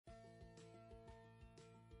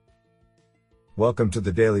Welcome to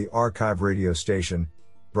the Daily Archive radio station,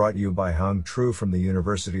 brought you by Hung Tru from the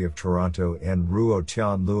University of Toronto and Ruo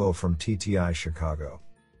Tian Luo from TTI Chicago.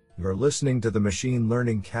 You're listening to the Machine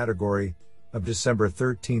Learning category of December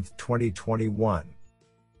 13, 2021.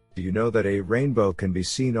 Do you know that a rainbow can be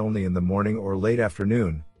seen only in the morning or late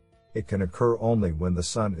afternoon? It can occur only when the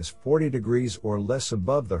sun is 40 degrees or less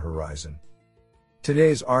above the horizon.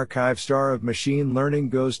 Today's archive star of machine learning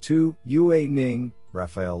goes to Yue Ning,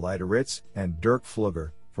 Raphael Leiteritz, and Dirk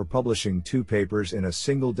Pflugger for publishing 2 papers in a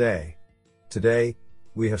single day. Today,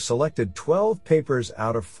 we have selected 12 papers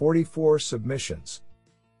out of 44 submissions.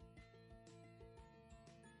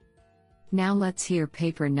 Now let's hear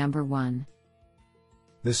paper number 1.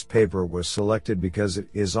 This paper was selected because it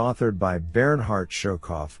is authored by Bernhard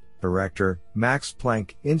Schokoff, Director, Max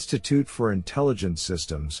Planck Institute for Intelligent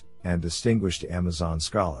Systems, and Distinguished Amazon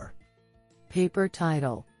Scholar. Paper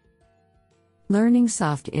title: Learning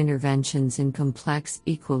Soft Interventions in Complex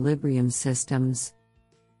Equilibrium Systems.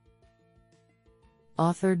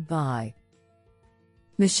 Authored by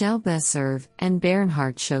Michel Besserve and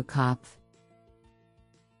Bernhard Schokoff.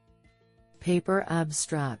 Paper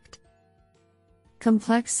abstract: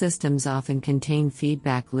 Complex systems often contain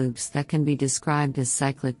feedback loops that can be described as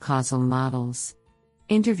cyclic causal models.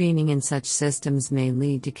 Intervening in such systems may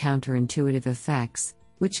lead to counterintuitive effects,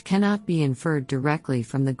 which cannot be inferred directly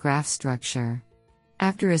from the graph structure.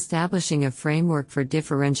 After establishing a framework for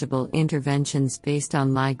differentiable interventions based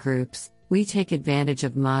on Lie groups, we take advantage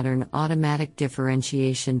of modern automatic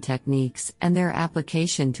differentiation techniques and their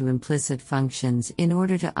application to implicit functions in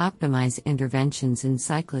order to optimize interventions in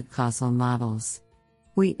cyclic causal models.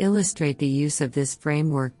 We illustrate the use of this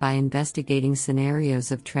framework by investigating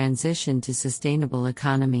scenarios of transition to sustainable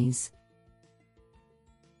economies.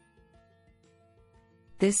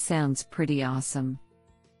 This sounds pretty awesome.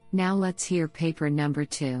 Now let's hear paper number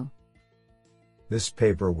 2. This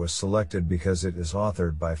paper was selected because it is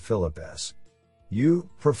authored by Philip S. Yu,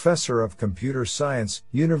 Professor of Computer Science,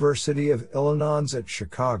 University of Illinois at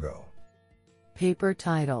Chicago. Paper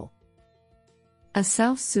title: A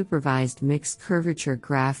Self-Supervised Mixed Curvature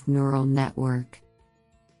Graph Neural Network.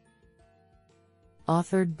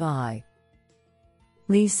 Authored by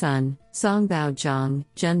Li Sun, Songbao Zhang,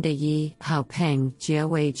 Junde Yi, Hao Peng,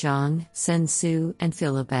 Jiawei Zhang, Sen Su, and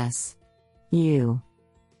Philip S. Yu.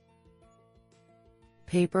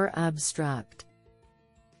 Paper abstract: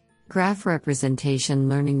 Graph representation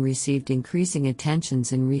learning received increasing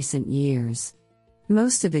attentions in recent years.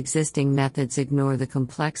 Most of existing methods ignore the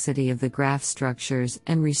complexity of the graph structures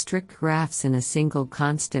and restrict graphs in a single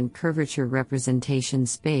constant curvature representation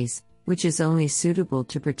space, which is only suitable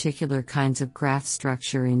to particular kinds of graph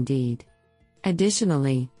structure indeed.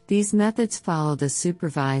 Additionally, these methods follow the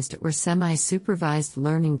supervised or semi-supervised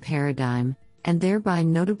learning paradigm, and thereby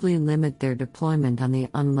notably limit their deployment on the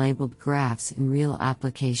unlabeled graphs in real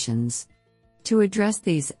applications. To address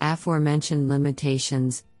these aforementioned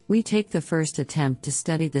limitations, we take the first attempt to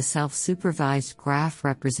study the self-supervised graph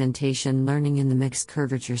representation learning in the mixed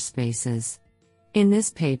curvature spaces. In this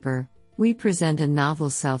paper, we present a novel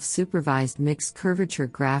self-supervised mixed curvature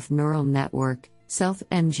graph neural network,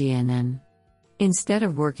 SELF-MGNN. Instead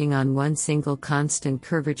of working on one single constant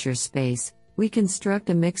curvature space, we construct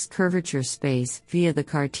a mixed curvature space via the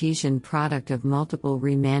Cartesian product of multiple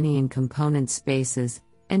Riemannian component spaces,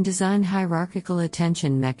 and design hierarchical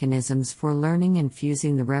attention mechanisms for learning and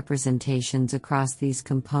fusing the representations across these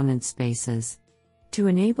component spaces. To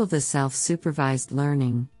enable the self-supervised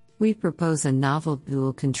learning, we propose a novel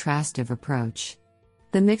dual contrastive approach.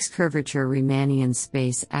 The mixed curvature Riemannian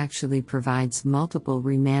space actually provides multiple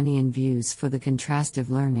Riemannian views for the contrastive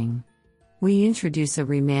learning. We introduce a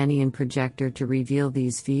Riemannian projector to reveal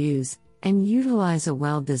these views, and utilize a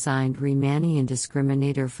well-designed Riemannian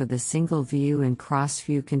discriminator for the single view and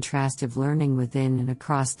cross-view contrastive learning within and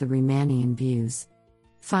across the Riemannian views.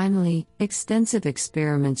 Finally, extensive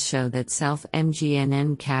experiments show that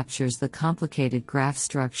SELF-MGNN captures the complicated graph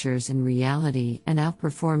structures in reality and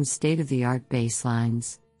outperforms state-of-the-art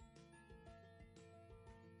baselines.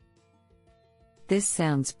 This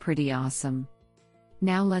sounds pretty awesome.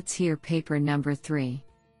 Now let's hear paper number 3.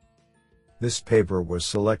 This paper was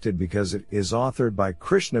selected because it is authored by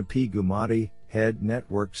Krishna P. Gumati, Head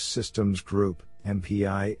Networked Systems Group,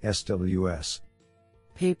 MPI SWS.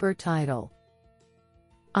 Paper title: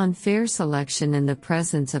 Unfair Selection in the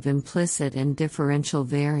Presence of Implicit and Differential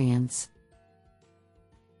Variance.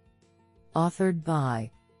 Authored by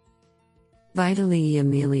Vitaly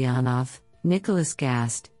Emelianov, Nicholas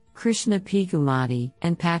Gast, Krishna P. Gumati,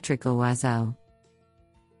 and Patrick Owazo.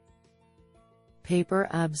 Paper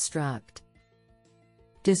abstract: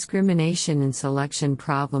 Discrimination in selection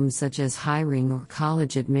problems such as hiring or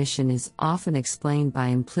college admission is often explained by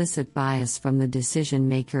implicit bias from the decision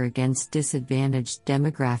maker against disadvantaged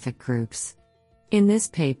demographic groups. In this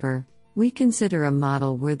paper, we consider a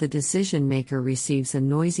model where the decision maker receives a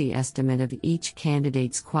noisy estimate of each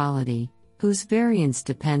candidate's quality, whose variance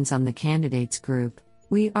depends on the candidate's group.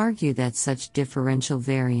 We argue that such differential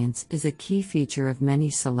variance is a key feature of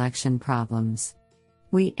many selection problems.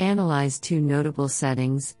 We analyze two notable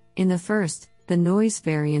settings. In the first, the noise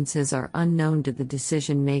variances are unknown to the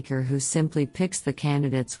decision maker who simply picks the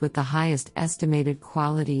candidates with the highest estimated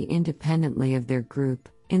quality independently of their group.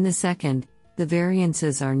 In the second, the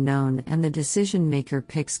variances are known and the decision maker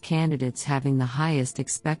picks candidates having the highest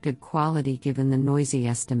expected quality given the noisy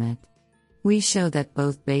estimate. We show that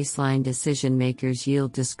both baseline decision makers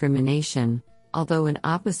yield discrimination, although in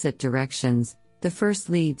opposite directions. The first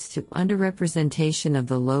leads to underrepresentation of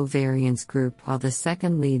the low variance group while the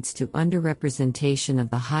second leads to underrepresentation of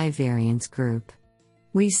the high variance group.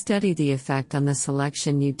 We study the effect on the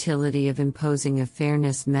selection utility of imposing a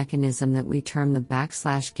fairness mechanism that we term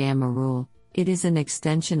the \gamma rule. It is an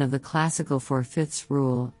extension of the classical 4/5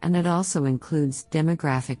 rule and it also includes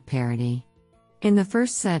demographic parity. In the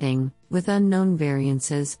first setting, with unknown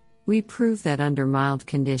variances, we prove that under mild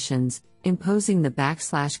conditions, imposing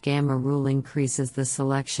the \gamma rule increases the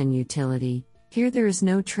selection utility. Here there is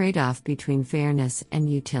no trade-off between fairness and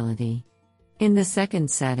utility. In the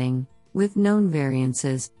second setting, with known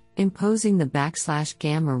variances, imposing the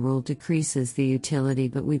 \gamma rule decreases the utility,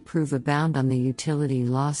 but we prove a bound on the utility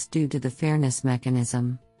loss due to the fairness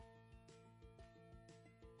mechanism.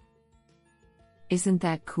 Isn't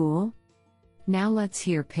that cool? Now let's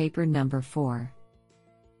hear paper number 4.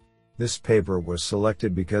 This paper was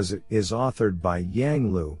selected because it is authored by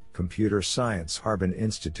Yang Liu, Computer Science, Harbin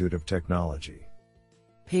Institute of Technology.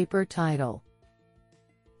 Paper title: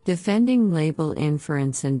 Defending Label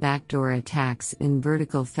Inference and Backdoor Attacks in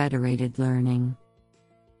Vertical Federated Learning.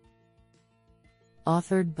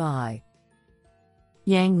 Authored by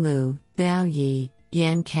Yang Liu, Bao Yi,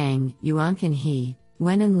 Yan Kang, Yuanqin He,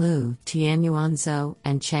 Wenan Liu, Tianyuan Zhou,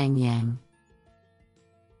 and Chang Yang.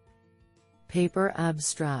 Paper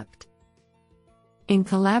abstract: In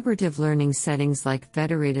collaborative learning settings like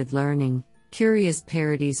federated learning, curious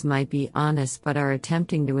parties might be honest but are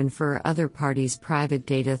attempting to infer other parties' private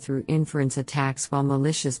data through inference attacks, while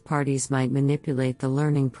malicious parties might manipulate the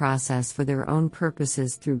learning process for their own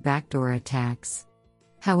purposes through backdoor attacks.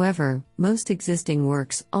 However, most existing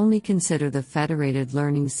works only consider the federated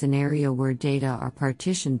learning scenario where data are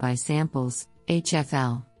partitioned by samples,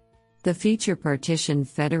 HFL. The feature partition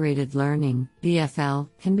federated learning, VFL,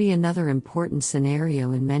 can be another important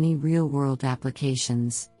scenario in many real-world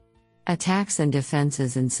applications. Attacks and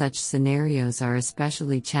defenses in such scenarios are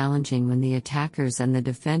especially challenging when the attackers and the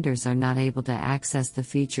defenders are not able to access the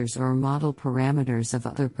features or model parameters of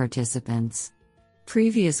other participants.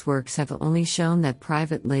 Previous works have only shown that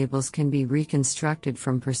private labels can be reconstructed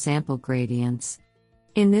from per-sample gradients.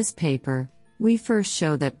 In this paper, we first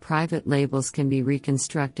show that private labels can be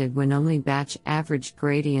reconstructed when only batch average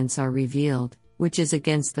gradients are revealed, which is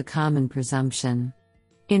against the common presumption.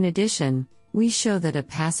 In addition, we show that a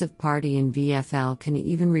passive party in VFL can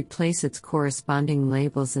even replace its corresponding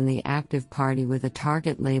labels in the active party with a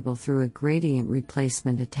target label through a gradient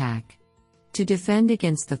replacement attack. To defend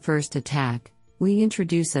against the first attack, we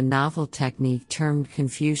introduce a novel technique termed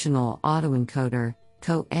confusional autoencoder,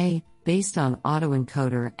 CoA, based on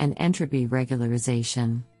autoencoder and entropy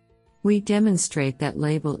regularization. We demonstrate that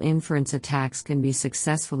label inference attacks can be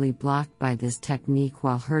successfully blocked by this technique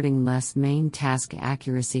while hurting less main task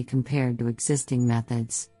accuracy compared to existing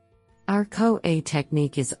methods. Our CoA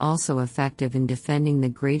technique is also effective in defending the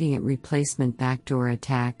gradient replacement backdoor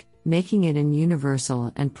attack, making it an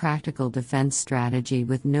universal and practical defense strategy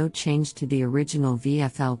with no change to the original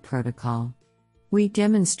VFL protocol. We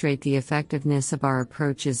demonstrate the effectiveness of our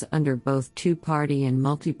approaches under both two-party and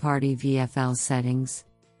multi-party VFL settings.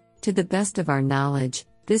 To the best of our knowledge,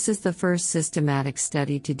 this is the first systematic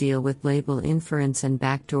study to deal with label inference and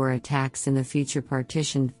backdoor attacks in the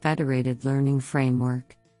feature-partitioned federated learning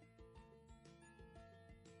framework.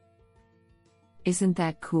 Isn't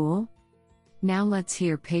that cool? Now let's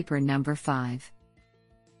hear paper number 5.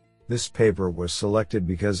 This paper was selected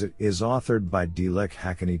because it is authored by Dilek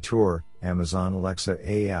Hakani-Tour, Amazon Alexa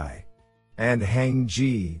AI, and Heng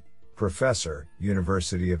Ji, Professor,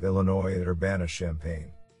 University of Illinois at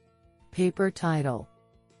Urbana-Champaign. Paper title: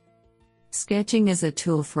 Sketching as a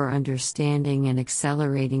Tool for Understanding and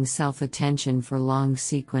Accelerating Self-Attention for Long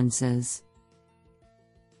Sequences.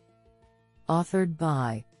 Authored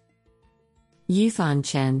by Yifan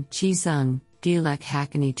Chen, Qi Zeng, Dilek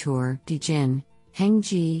Hackney Tour, Dijin,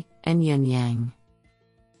 Hengji, and Yunyang.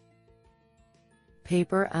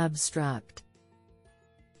 Paper abstract.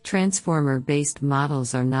 Transformer-based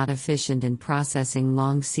models are not efficient in processing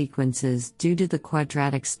long sequences due to the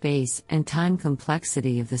quadratic space and time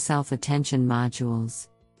complexity of the self-attention modules.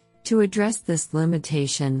 To address this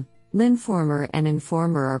limitation, Linformer and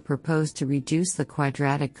Informer are proposed to reduce the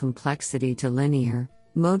quadratic complexity to linear,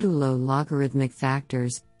 modulo logarithmic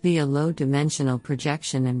factors, via low-dimensional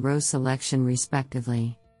projection and row selection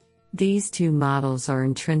respectively. These two models are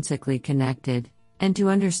intrinsically connected, and to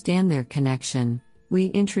understand their connection, we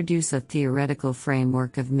introduce a theoretical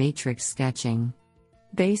framework of matrix sketching.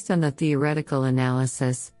 Based on the theoretical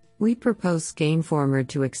analysis, we propose Skaneformer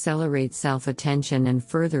to accelerate self-attention and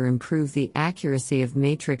further improve the accuracy of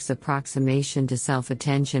matrix approximation to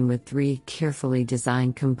self-attention with three carefully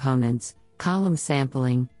designed components: column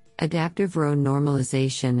sampling, adaptive row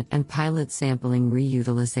normalization, and pilot sampling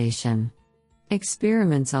reutilization.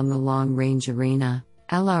 Experiments on the long-range arena,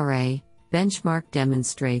 LRA, benchmark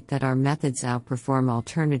demonstrate that our methods outperform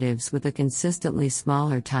alternatives with a consistently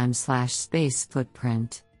smaller time/space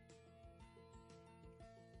footprint.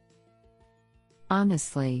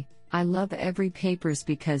 Honestly, I love every papers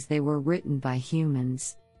because they were written by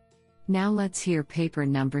humans. Now let's hear paper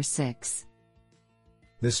number 6.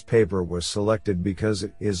 This paper was selected because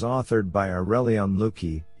it is authored by Aurelian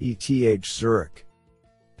Lucchi, ETH Zurich.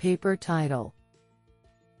 Paper title: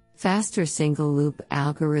 Faster Single-Loop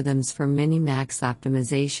Algorithms for Minimax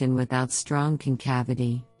Optimization Without Strong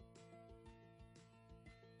Concavity.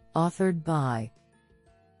 Authored by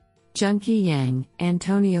Junqi Yang,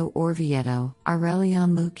 Antonio Orvieto,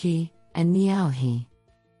 Aurelian Lucchi, and Miao He.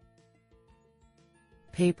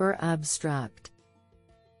 Paper abstract: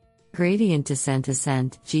 Gradient Descent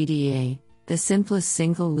 (GDA), the simplest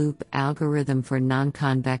single-loop algorithm for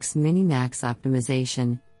non-convex minimax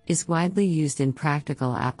optimization, is widely used in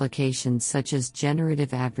practical applications such as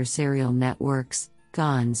generative adversarial networks,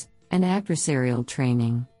 GANs, and adversarial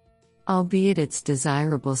training. Albeit its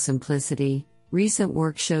desirable simplicity, recent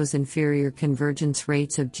work shows inferior convergence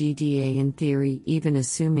rates of GDA in theory, even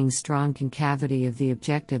assuming strong concavity of the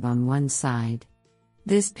objective on one side.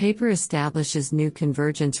 This paper establishes new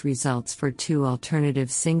convergence results for two alternative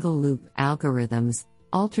single-loop algorithms,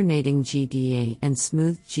 alternating GDA and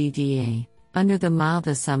smooth GDA, under the mild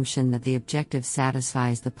assumption that the objective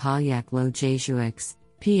satisfies the Polyak-Low-Jesuix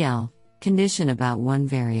 (PL) condition about one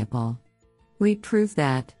variable. We prove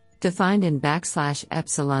that, defined in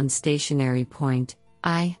 \epsilon stationary point,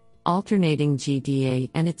 I, alternating GDA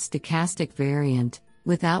and its stochastic variant,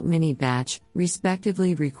 without mini-batch,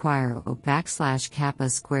 respectively require O\kappa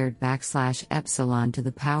squared \epsilon to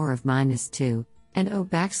the power of -2, and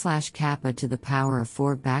O\kappa to the power of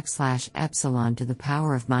 4 \epsilon to the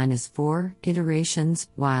power of -4 iterations,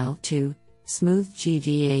 while 2, smooth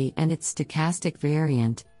GDA and its stochastic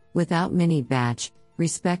variant, without mini-batch,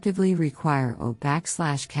 respectively require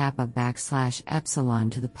O\kappa epsilon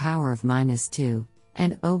to the power of -2,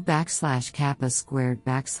 and O\kappa squared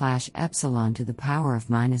epsilon to the power of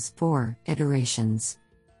 -4 iterations.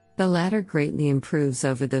 The latter greatly improves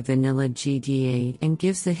over the vanilla GDA and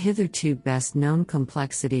gives the hitherto best-known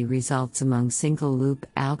complexity results among single-loop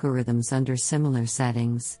algorithms under similar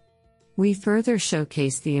settings. We further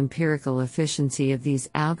showcase the empirical efficiency of these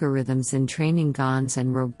algorithms in training GANs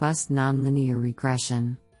and robust nonlinear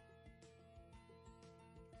regression.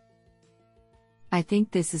 I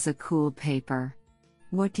think this is a cool paper.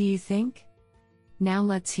 What do you think? Now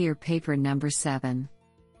let's hear paper number 7.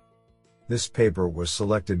 This paper was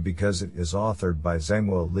selected because it is authored by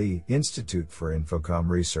Zhengguo Li, Institute for Infocom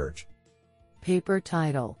Research. Paper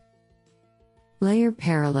title: Layer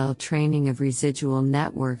Parallel Training of Residual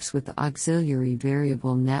Networks with Auxiliary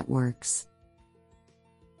Variable Networks.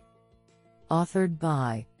 Authored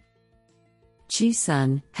by Qi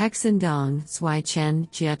Sun, Hexen Dong, Zui Chen,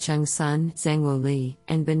 Jiacheng Sun, Zhengguo Li,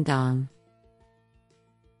 and Bin Dong.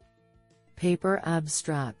 Paper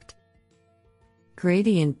abstract: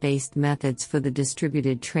 Gradient-based methods for the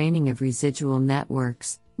distributed training of residual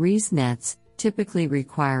networks, ResNets, typically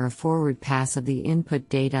require a forward pass of the input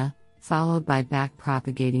data, followed by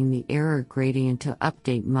backpropagating the error gradient to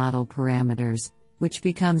update model parameters, which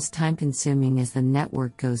becomes time-consuming as the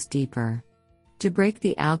network goes deeper. To break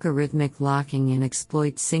the algorithmic locking and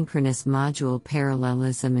exploit synchronous module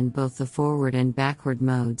parallelism in both the forward and backward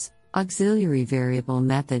modes, auxiliary variable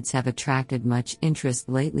methods have attracted much interest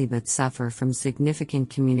lately but suffer from significant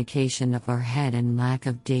communication overhead and lack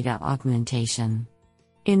of data augmentation.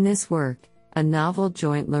 In this work, a novel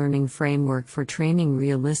joint learning framework for training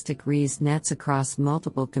realistic RES nets across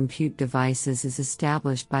multiple compute devices, is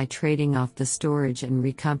established by trading off the storage and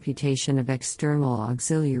recomputation of external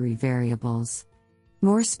auxiliary variables.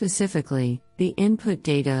 More specifically, the input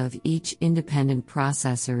data of each independent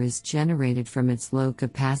processor is generated from its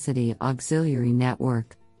low-capacity auxiliary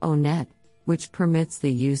network, ONET, which permits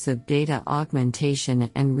the use of data augmentation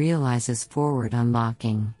and realizes forward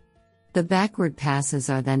unlocking. The backward passes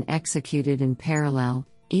are then executed in parallel,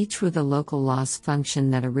 each with a local loss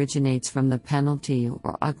function that originates from the penalty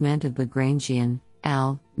or augmented Lagrangian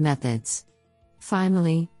 (AL) methods.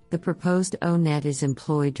 Finally, the proposed ONET is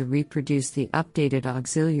employed to reproduce the updated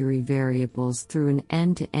auxiliary variables through an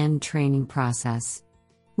end-to-end training process.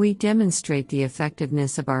 We demonstrate the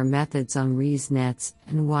effectiveness of our methods on RES nets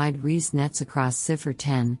and wide RES nets across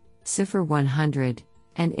CIFAR-10, CIFAR-100,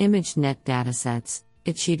 and ImageNet datasets,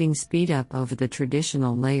 achieving speed-up over the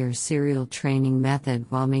traditional layer serial training method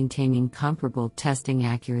while maintaining comparable testing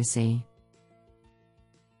accuracy.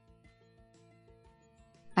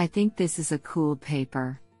 I think this is a cool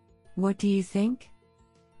paper. What do you think?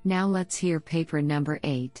 Now let's hear paper number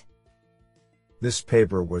 8. This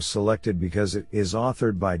paper was selected because it is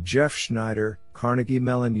authored by Jeff Schneider, Carnegie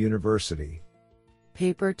Mellon University.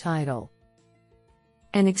 Paper title: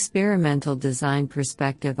 An Experimental Design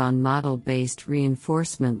Perspective on Model-Based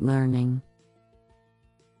Reinforcement Learning.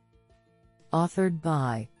 Authored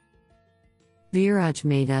by Viraj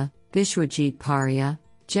Mehta, Vishwajit Paria,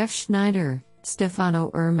 Jeff Schneider, Stefano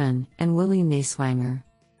Ehrman, and Willy Nayswanger.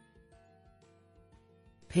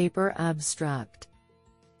 Paper abstract: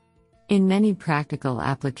 In many practical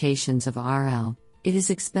applications of RL, it is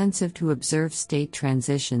expensive to observe state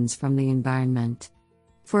transitions from the environment.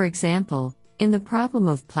 For example, in the problem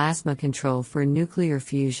of plasma control for nuclear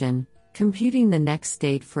fusion, computing the next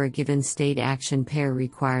state for a given state action pair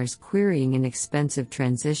requires querying an expensive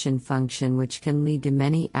transition function, which can lead to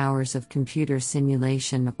many hours of computer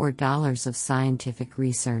simulation or dollars of scientific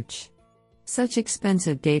research. Such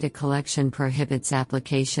expensive data collection prohibits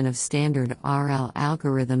application of standard RL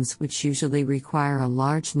algorithms, which usually require a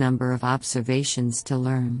large number of observations to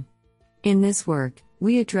learn. In this work,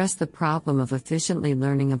 we address the problem of efficiently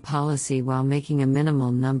learning a policy while making a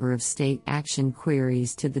minimal number of state action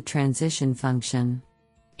queries to the transition function.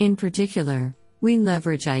 In particular, we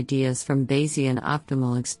leverage ideas from Bayesian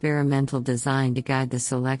optimal experimental design to guide the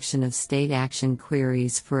selection of state action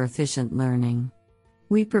queries for efficient learning.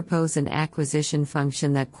 We propose an acquisition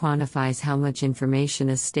function that quantifies how much information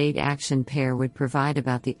a state action pair would provide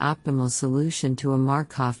about the optimal solution to a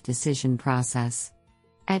Markov decision process.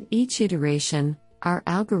 At each iteration, our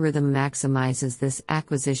algorithm maximizes this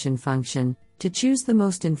acquisition function to choose the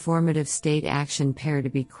most informative state action pair to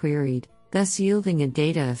be queried, thus yielding a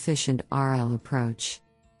data-efficient RL approach.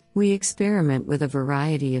 We experiment with a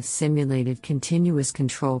variety of simulated continuous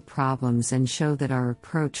control problems and show that our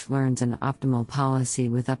approach learns an optimal policy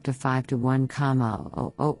with up to 5 to 1,000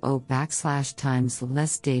 times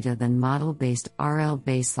less data than model-based RL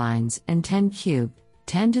baselines and 10 cubed,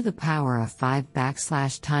 10 to the power of 5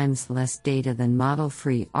 times less data than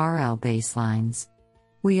model-free RL baselines.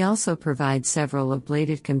 We also provide several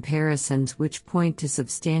ablated comparisons which point to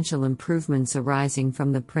substantial improvements arising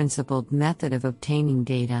from the principled method of obtaining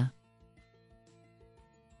data.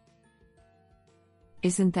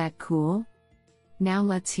 Isn't that cool? Now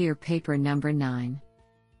let's hear paper number 9.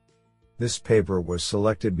 This paper was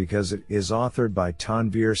selected because it is authored by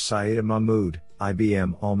Tanveer Saeed Mahmood,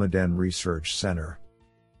 IBM Almaden Research Center.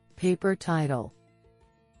 Paper title: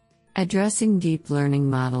 Addressing Deep Learning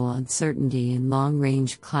Model Uncertainty in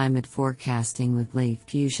Long-Range Climate Forecasting with Late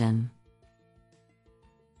Fusion.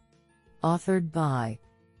 Authored by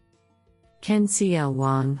Ken C.L.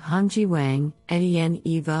 Wang, Hongji Wang, Etienne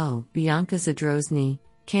Evo, Bianca Zadrozny,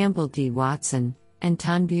 Campbell D. Watson, and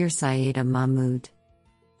Tanveer Saeed Mahmood.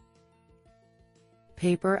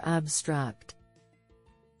 Paper abstract: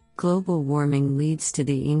 Global warming leads to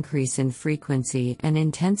the increase in frequency and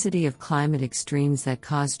intensity of climate extremes that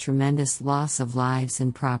cause tremendous loss of lives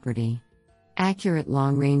and property. Accurate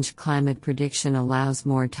long-range climate prediction allows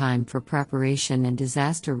more time for preparation and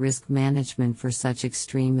disaster risk management for such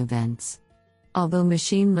extreme events. Although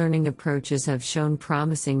machine learning approaches have shown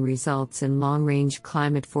promising results in long-range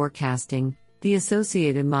climate forecasting, the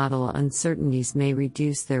associated model uncertainties may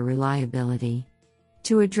reduce their reliability.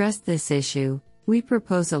 To address this issue, we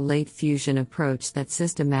propose a late fusion approach that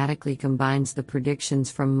systematically combines the predictions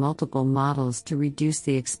from multiple models to reduce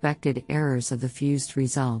the expected errors of the fused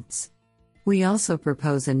results. We also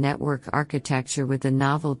propose a network architecture with a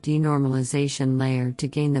novel denormalization layer to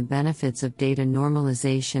gain the benefits of data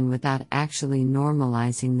normalization without actually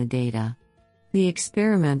normalizing the data. The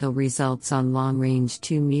experimental results on long-range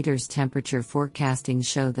 2 meters temperature forecasting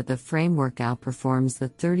show that the framework outperforms the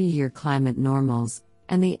 30-year climate normals,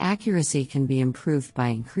 and the accuracy can be improved by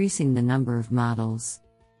increasing the number of models.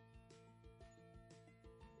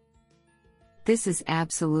 This is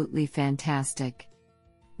absolutely fantastic.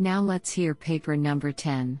 Now let's hear paper number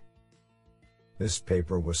 10. This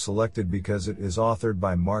paper was selected because it is authored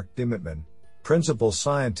by Mark Dimitman, Principal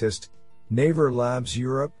Scientist, Naver Labs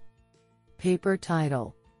Europe. Paper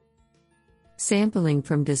title: Sampling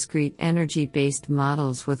from discrete energy-based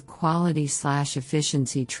models with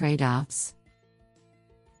quality/efficiency trade-offs.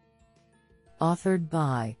 Authored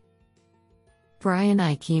by Brian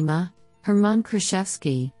Ikema, Herman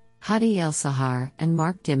Kraszewski, Hadi El-Sahar, and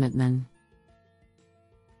Mark Dimitman.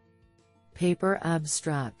 Paper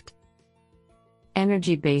abstract: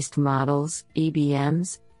 Energy-based models,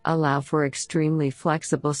 EBMs, allow for extremely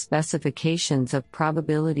flexible specifications of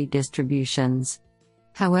probability distributions.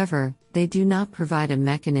 However, they do not provide a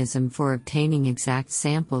mechanism for obtaining exact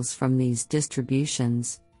samples from these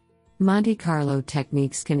distributions. Monte Carlo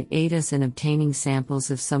techniques can aid us in obtaining samples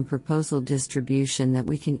if some proposal distribution that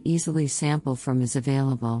we can easily sample from is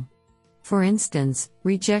available. For instance,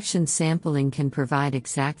 rejection sampling can provide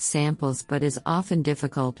exact samples but is often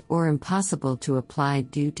difficult or impossible to apply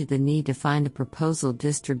due to the need to find a proposal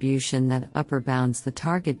distribution that upper bounds the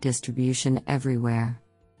target distribution everywhere.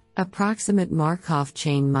 Approximate Markov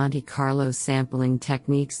chain Monte Carlo sampling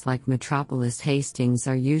techniques like Metropolis Hastings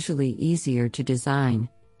are usually easier to design,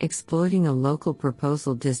 exploiting a local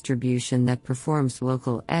proposal distribution that performs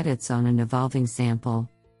local edits on an evolving sample.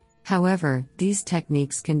 However, these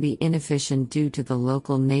techniques can be inefficient due to the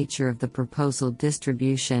local nature of the proposal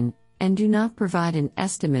distribution, and do not provide an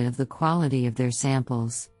estimate of the quality of their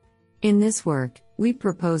samples. In this work, we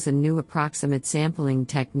propose a new approximate sampling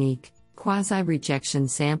technique, quasi-rejection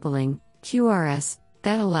sampling, QRS,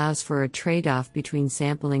 that allows for a trade-off between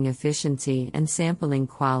sampling efficiency and sampling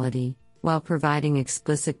quality, while providing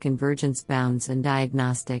explicit convergence bounds and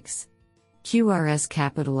diagnostics. QRS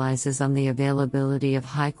capitalizes on the availability of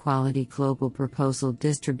high-quality global proposal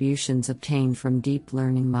distributions obtained from deep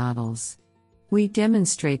learning models. We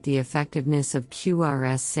demonstrate the effectiveness of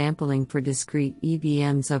QRS sampling for discrete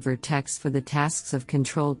EBMs over text for the tasks of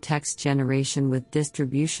controlled text generation with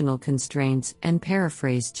distributional constraints and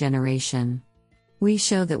paraphrase generation. We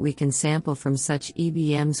show that we can sample from such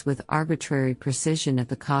EBMs with arbitrary precision at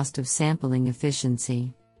the cost of sampling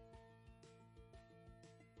efficiency.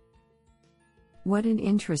 What an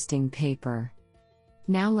interesting paper.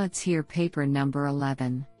 Now let's hear paper number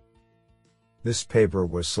 11. This paper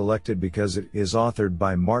was selected because it is authored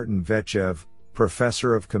by Martin Vechev,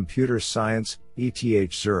 Professor of Computer Science,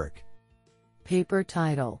 ETH Zurich. Paper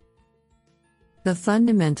title: The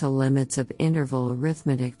Fundamental Limits of Interval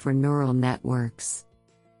Arithmetic for Neural Networks.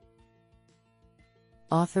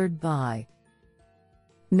 Authored by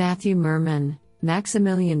Matthew Merman,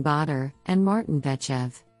 Maximilian Botter, and Martin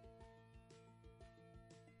Vechev.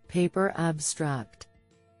 Paper abstract: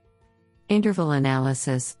 Interval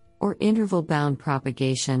analysis, or interval-bound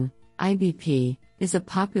propagation, IBP, is a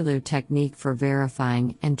popular technique for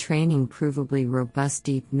verifying and training provably robust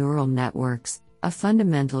deep neural networks, a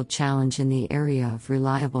fundamental challenge in the area of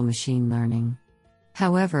reliable machine learning.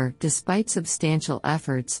 However, despite substantial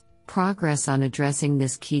efforts, progress on addressing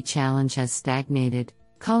this key challenge has stagnated,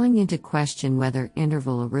 calling into question whether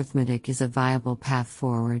interval arithmetic is a viable path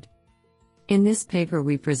forward. In this paper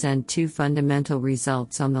we present two fundamental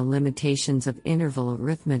results on the limitations of interval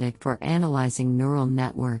arithmetic for analyzing neural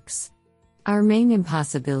networks. Our main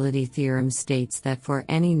impossibility theorem states that for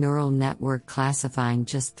any neural network classifying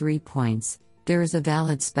just 3 points, there is a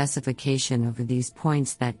valid specification over these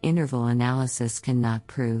points that interval analysis cannot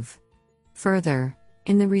prove. Further,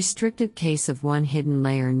 in the restricted case of one hidden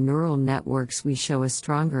layer neural networks we show a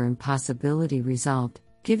stronger impossibility result.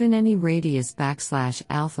 Given any radius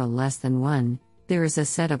 \alpha less than 1, there is a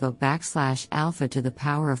set of A\alpha to the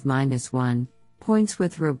power of -1, points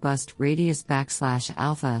with robust radius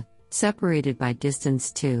 \alpha, separated by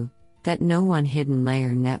distance 2, that no one hidden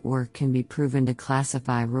layer network can be proven to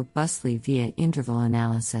classify robustly via interval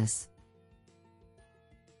analysis.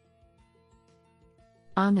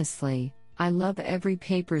 Honestly, I love every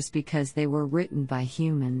papers because they were written by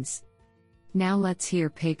humans. Now let's hear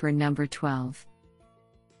paper number 12.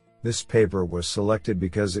 This paper was selected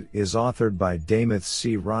because it is authored by Damoth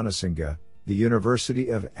C. Ranasinghe, the University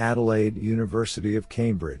of Adelaide, University of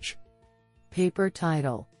Cambridge. Paper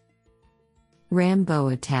title: Rambo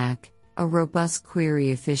Attack, a robust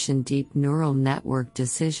query-efficient deep neural network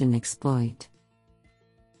decision exploit.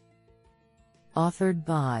 Authored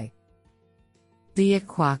by Via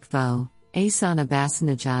Quoc Vo, Ahsan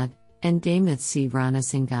Abbasinejad, and Damath C.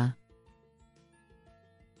 Ranasinghe.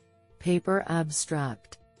 Paper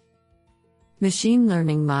abstract. Machine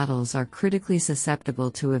learning models are critically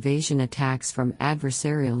susceptible to evasion attacks from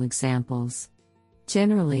adversarial examples.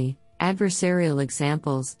 Generally, adversarial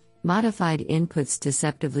examples, modified inputs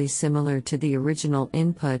deceptively similar to the original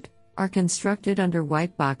input, are constructed under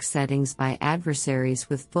white box settings by adversaries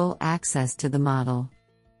with full access to the model.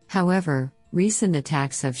 However, recent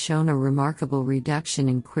attacks have shown a remarkable reduction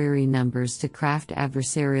in query numbers to craft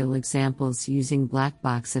adversarial examples using black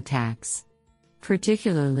box attacks.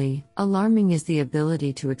 Particularly alarming is the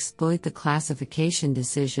ability to exploit the classification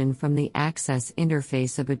decision from the access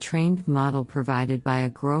interface of a trained model provided by a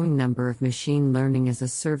growing number of machine learning as a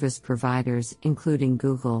service providers, including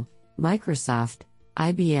Google, Microsoft,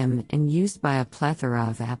 IBM, and used by a plethora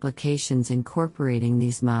of applications incorporating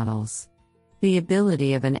these models. The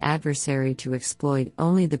ability of an adversary to exploit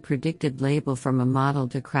only the predicted label from a model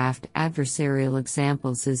to craft adversarial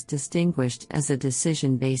examples is distinguished as a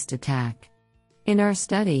decision-based attack. In our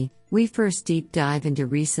study, we first deep dive into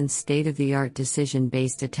recent state-of-the-art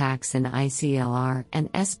decision-based attacks in ICLR and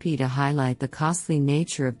SP to highlight the costly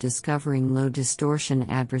nature of discovering low-distortion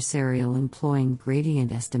adversarial employing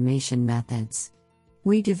gradient estimation methods.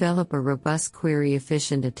 We develop a robust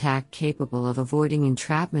query-efficient attack capable of avoiding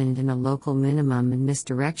entrapment in a local minimum and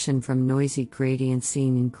misdirection from noisy gradient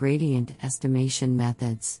seen in gradient estimation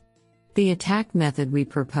methods. The attack method we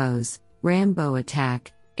propose, Rambo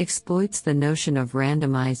attack, exploits the notion of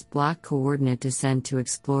randomized block coordinate descent to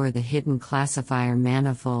explore the hidden classifier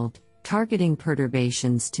manifold, targeting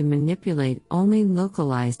perturbations to manipulate only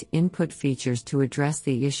localized input features to address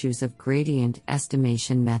the issues of gradient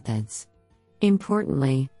estimation methods.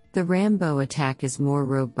 Importantly, the Rambo attack is more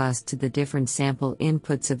robust to the different sample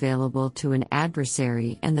inputs available to an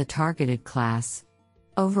adversary and the targeted class.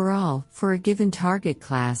 Overall, for a given target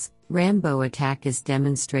class, Rambo attack is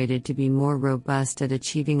demonstrated to be more robust at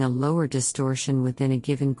achieving a lower distortion within a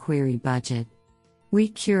given query budget. We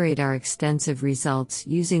curate our extensive results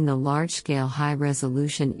using the large-scale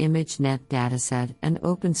high-resolution ImageNet dataset and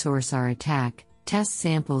open-source our attack, test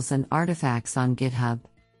samples and artifacts on GitHub.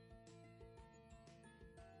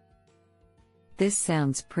 This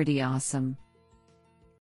sounds pretty awesome.